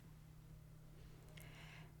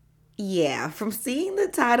Yeah, from seeing the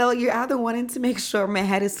title, you're either wanting to make sure my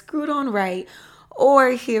head is screwed on right or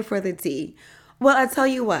here for the tea. Well, I tell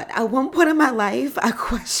you what, at one point in my life, I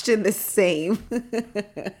questioned the same.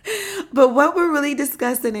 But what we're really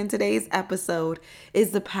discussing in today's episode is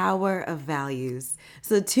the power of values.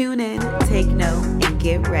 So tune in, take note, and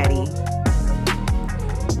get ready.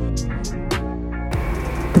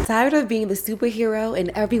 Tired of being the superhero in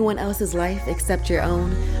everyone else's life except your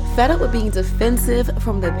own? Fed up with being defensive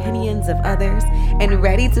from the opinions of others and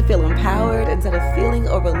ready to feel empowered instead of feeling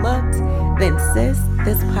overlooked? Then sis,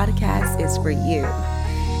 this podcast is for you.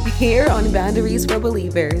 Here on Boundaries for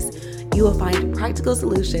Believers, you will find practical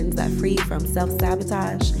solutions that free you from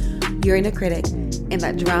self-sabotage, your inner critic, and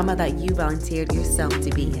that drama that you volunteered yourself to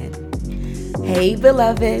be in. Hey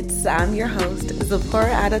beloveds, I'm your host,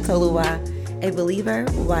 Zipporah Adatoluwa, a believer,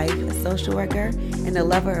 wife, social worker, and a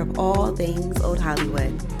lover of all things old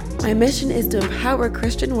Hollywood. My mission is to empower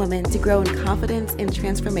Christian women to grow in confidence and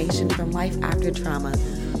transformation from life after trauma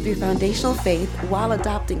through foundational faith while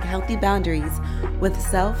adopting healthy boundaries with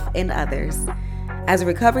self and others. As a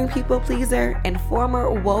recovering people pleaser and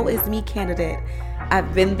former woe is me candidate,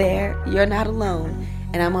 I've been there, you're not alone,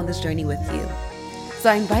 and I'm on this journey with you.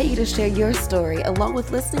 So I invite you to share your story along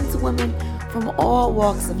with listening to women from all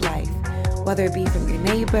walks of life, whether it be from your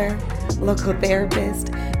neighbor, local therapist,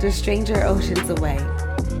 to stranger oceans away.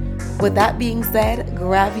 With that being said,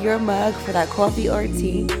 grab your mug for that coffee or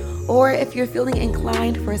tea, or if you're feeling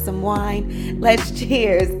inclined for some wine, let's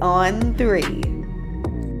cheers on 3.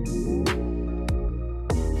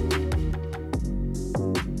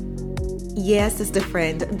 Yes, sister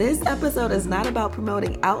friend, this episode is not about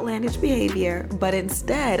promoting outlandish behavior, but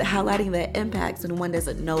instead highlighting the impacts when one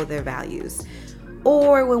doesn't know their values,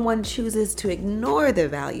 or when one chooses to ignore their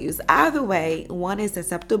values. Either way, one is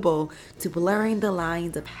susceptible to blurring the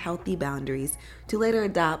lines of healthy boundaries to later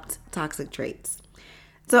adopt toxic traits.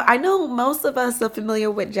 So I know most of us are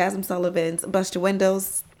familiar with Jasmine Sullivan's Bust Your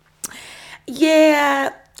Windows.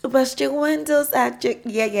 Yeah, bust your windows at your...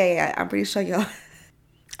 Yeah. I'm pretty sure y'all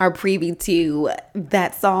are privy to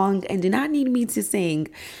that song and do not need me to sing.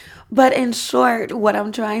 But in short, what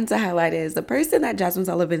I'm trying to highlight is the person that Jasmine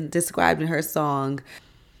Sullivan described in her song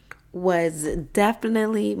was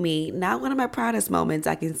definitely me. Not one of my proudest moments,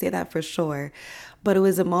 I can say that for sure. But it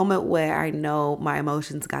was a moment where I know my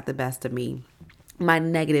emotions got the best of me. My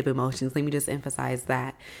negative emotions, let me just emphasize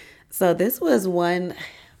that. So this was one,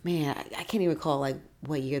 man, I can't even recall like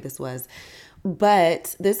what year this was.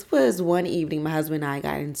 But this was one evening my husband and I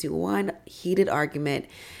got into one heated argument.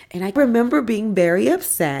 And I remember being very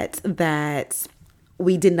upset that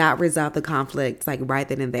we did not resolve the conflict like right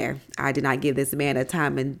then and there. I did not give this man a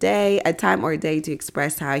time or day to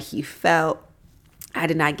express how he felt. I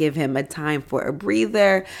did not give him a time for a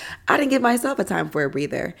breather. I didn't give myself a time for a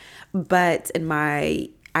breather. But in my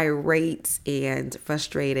irate and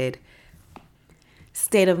frustrated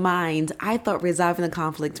state of mind, I thought resolving the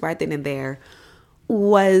conflict right then and there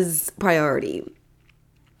was priority.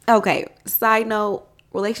 Okay, side note,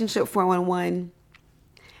 relationship 411,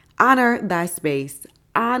 honor thy space,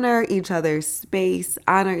 honor each other's space,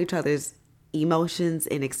 honor each other's emotions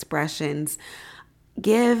and expressions.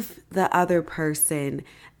 Give the other person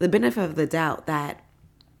the benefit of the doubt that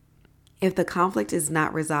if the conflict is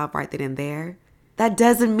not resolved right then and there, that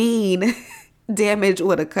doesn't mean damage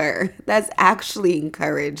would occur. That's actually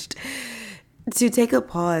encouraged to take a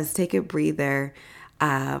pause, take a breather,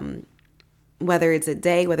 whether it's a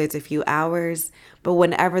day, whether it's a few hours, but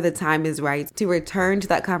whenever the time is right to return to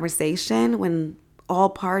that conversation when all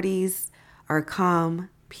parties are calm,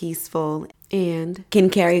 peaceful, and can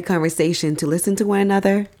carry a conversation to listen to one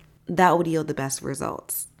another, that would yield the best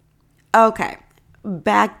results. Okay,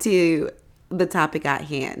 back to the topic at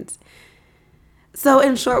hand. So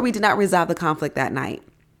in short, we did not resolve the conflict that night.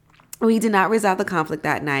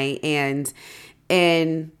 And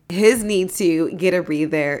in his need to get a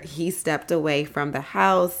breather, he stepped away from the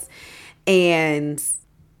house. And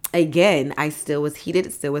again, I still was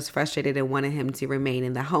heated, still was frustrated, and wanted him to remain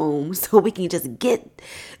in the home so we can just get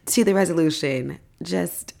to the resolution.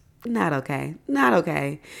 Just not okay.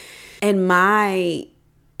 In my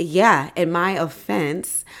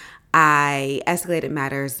offense, I escalated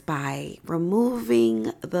matters by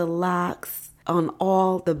removing the locks on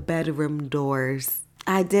all the bedroom doors.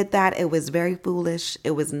 I did that. It was very foolish.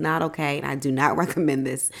 It was not okay. And I do not recommend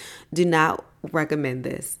this.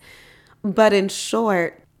 But in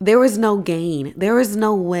short, there was no gain. There was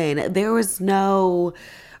no win. There was no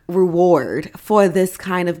reward for this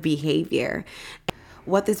kind of behavior.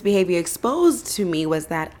 what this behavior exposed to me was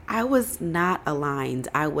that I was not aligned.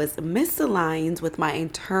 I was misaligned with my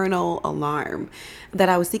internal alarm, that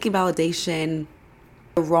I was seeking validation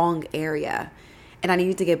the wrong area, and I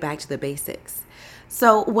needed to get back to the basics.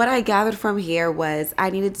 So what I gathered from here was I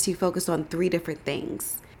needed to focus on 3 different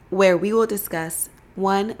things, where we will discuss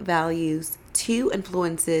 1, values, 2,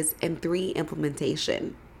 influences, and 3,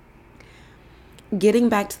 implementation. Getting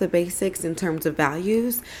back to the basics in terms of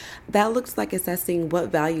values, that looks like assessing what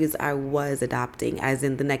values I was adopting, as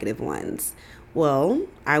in the negative ones. Well,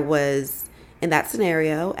 I was, in that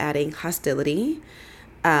scenario, adding hostility,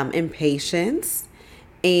 impatience,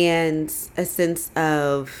 and a sense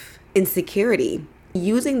of insecurity.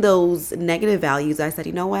 Using those negative values, I said,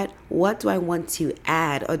 you know what do I want to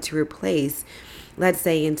add or to replace? Let's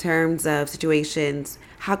say in terms of situations,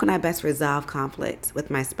 how can I best resolve conflict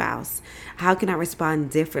with my spouse? How can I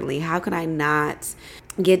respond differently? How can I not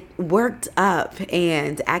get worked up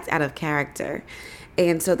and act out of character?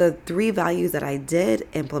 And so the 3 values that I did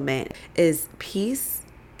implement is peace,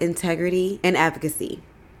 integrity, and advocacy.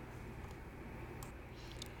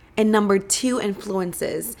 And number 2,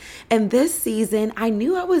 influences. And this season, I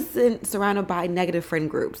knew I was surrounded by negative friend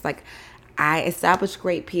groups. Like, I established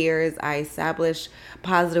great peers. I established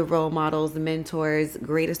positive role models, mentors,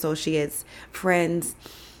 great associates, friends.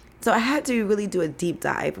 So I had to really do a deep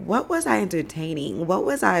dive. What was I entertaining? What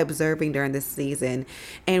was I observing during this season?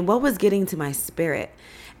 And what was getting to my spirit?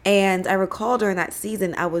 And I recall during that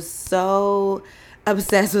season, I was so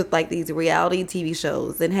obsessed with like these reality TV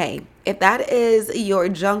shows. And hey, if that is your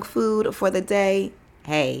junk food for the day,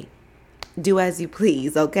 hey, do as you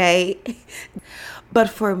please, okay? But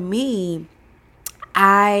for me,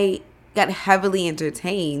 I got heavily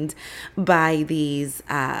entertained by these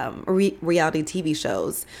reality TV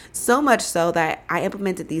shows. So much so that I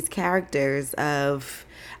implemented these characters of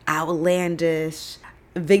outlandish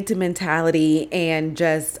victim mentality and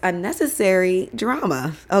just unnecessary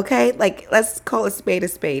drama. Okay, like let's call a spade a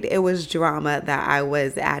spade. It was drama that I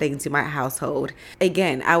was adding to my household.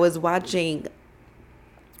 Again, I was watching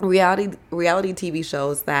reality TV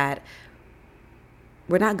shows that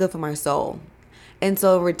were not good for my soul. And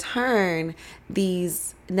so in return,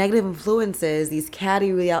 these negative influences, these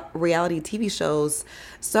catty reality TV shows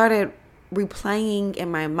started replaying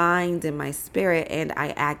in my mind and my spirit, and I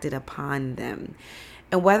acted upon them.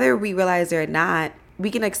 And whether we realize it or not,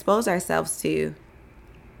 we can expose ourselves to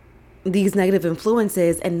these negative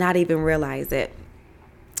influences and not even realize it.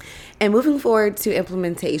 And moving forward to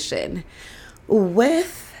implementation.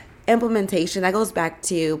 With implementation, that goes back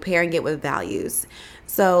to pairing it with values.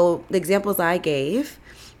 So the examples I gave,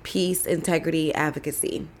 peace, integrity,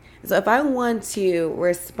 advocacy. So if I want to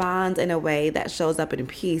respond in a way that shows up in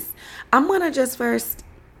peace, I'm going to just first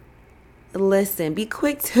listen, be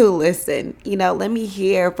quick to listen. Let me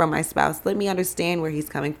hear from my spouse. Let me understand where he's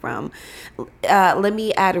coming from. Let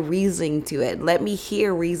me add reasoning to it. Let me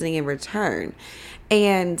hear reasoning in return.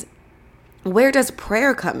 And where does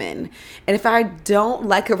prayer come in? And if I don't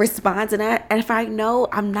like a response and if I know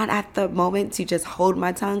I'm not at the moment to just hold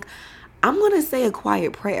my tongue, I'm going to say a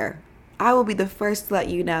quiet prayer. I will be the first to let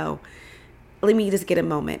you know. Let me just get a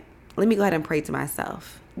moment. Let me go ahead and pray to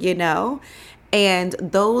myself, And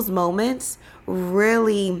those moments,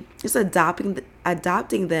 really just adopting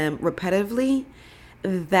them repetitively,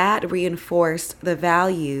 that reinforced the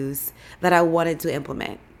values that I wanted to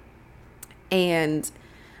implement. And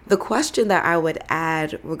the question that I would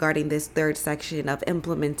add regarding this 3rd section of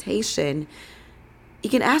implementation, you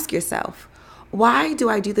can ask yourself, why do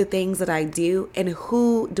I do the things that I do, and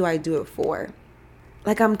who do I do it for?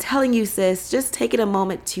 Like I'm telling you, sis, just taking a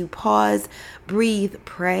moment to pause, breathe,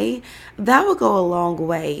 pray. That will go a long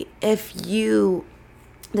way if you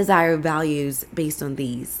desire values based on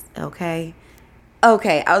these, okay?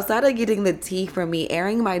 Okay, outside of getting the tea from me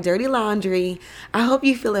airing my dirty laundry, I hope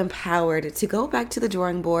you feel empowered to go back to the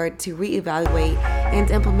drawing board to reevaluate and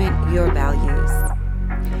implement your values.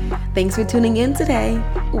 Thanks for tuning in today.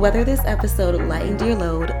 Whether this episode lightened your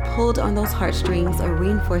load, pulled on those heartstrings, or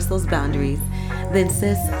reinforced those boundaries, then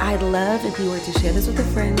sis, I'd love if you were to share this with a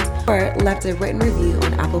friend or left a written review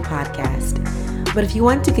on Apple Podcast. But if you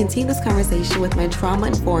want to continue this conversation with my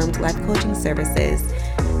trauma-informed life coaching services,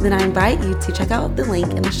 then I invite you to check out the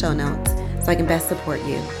link in the show notes so I can best support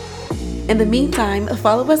you. In the meantime,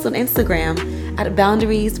 follow us on Instagram at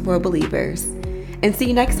Boundaries for Believers. And see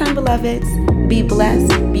you next time, beloveds. Be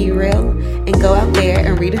blessed, be real, and go out there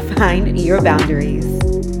and redefine your boundaries.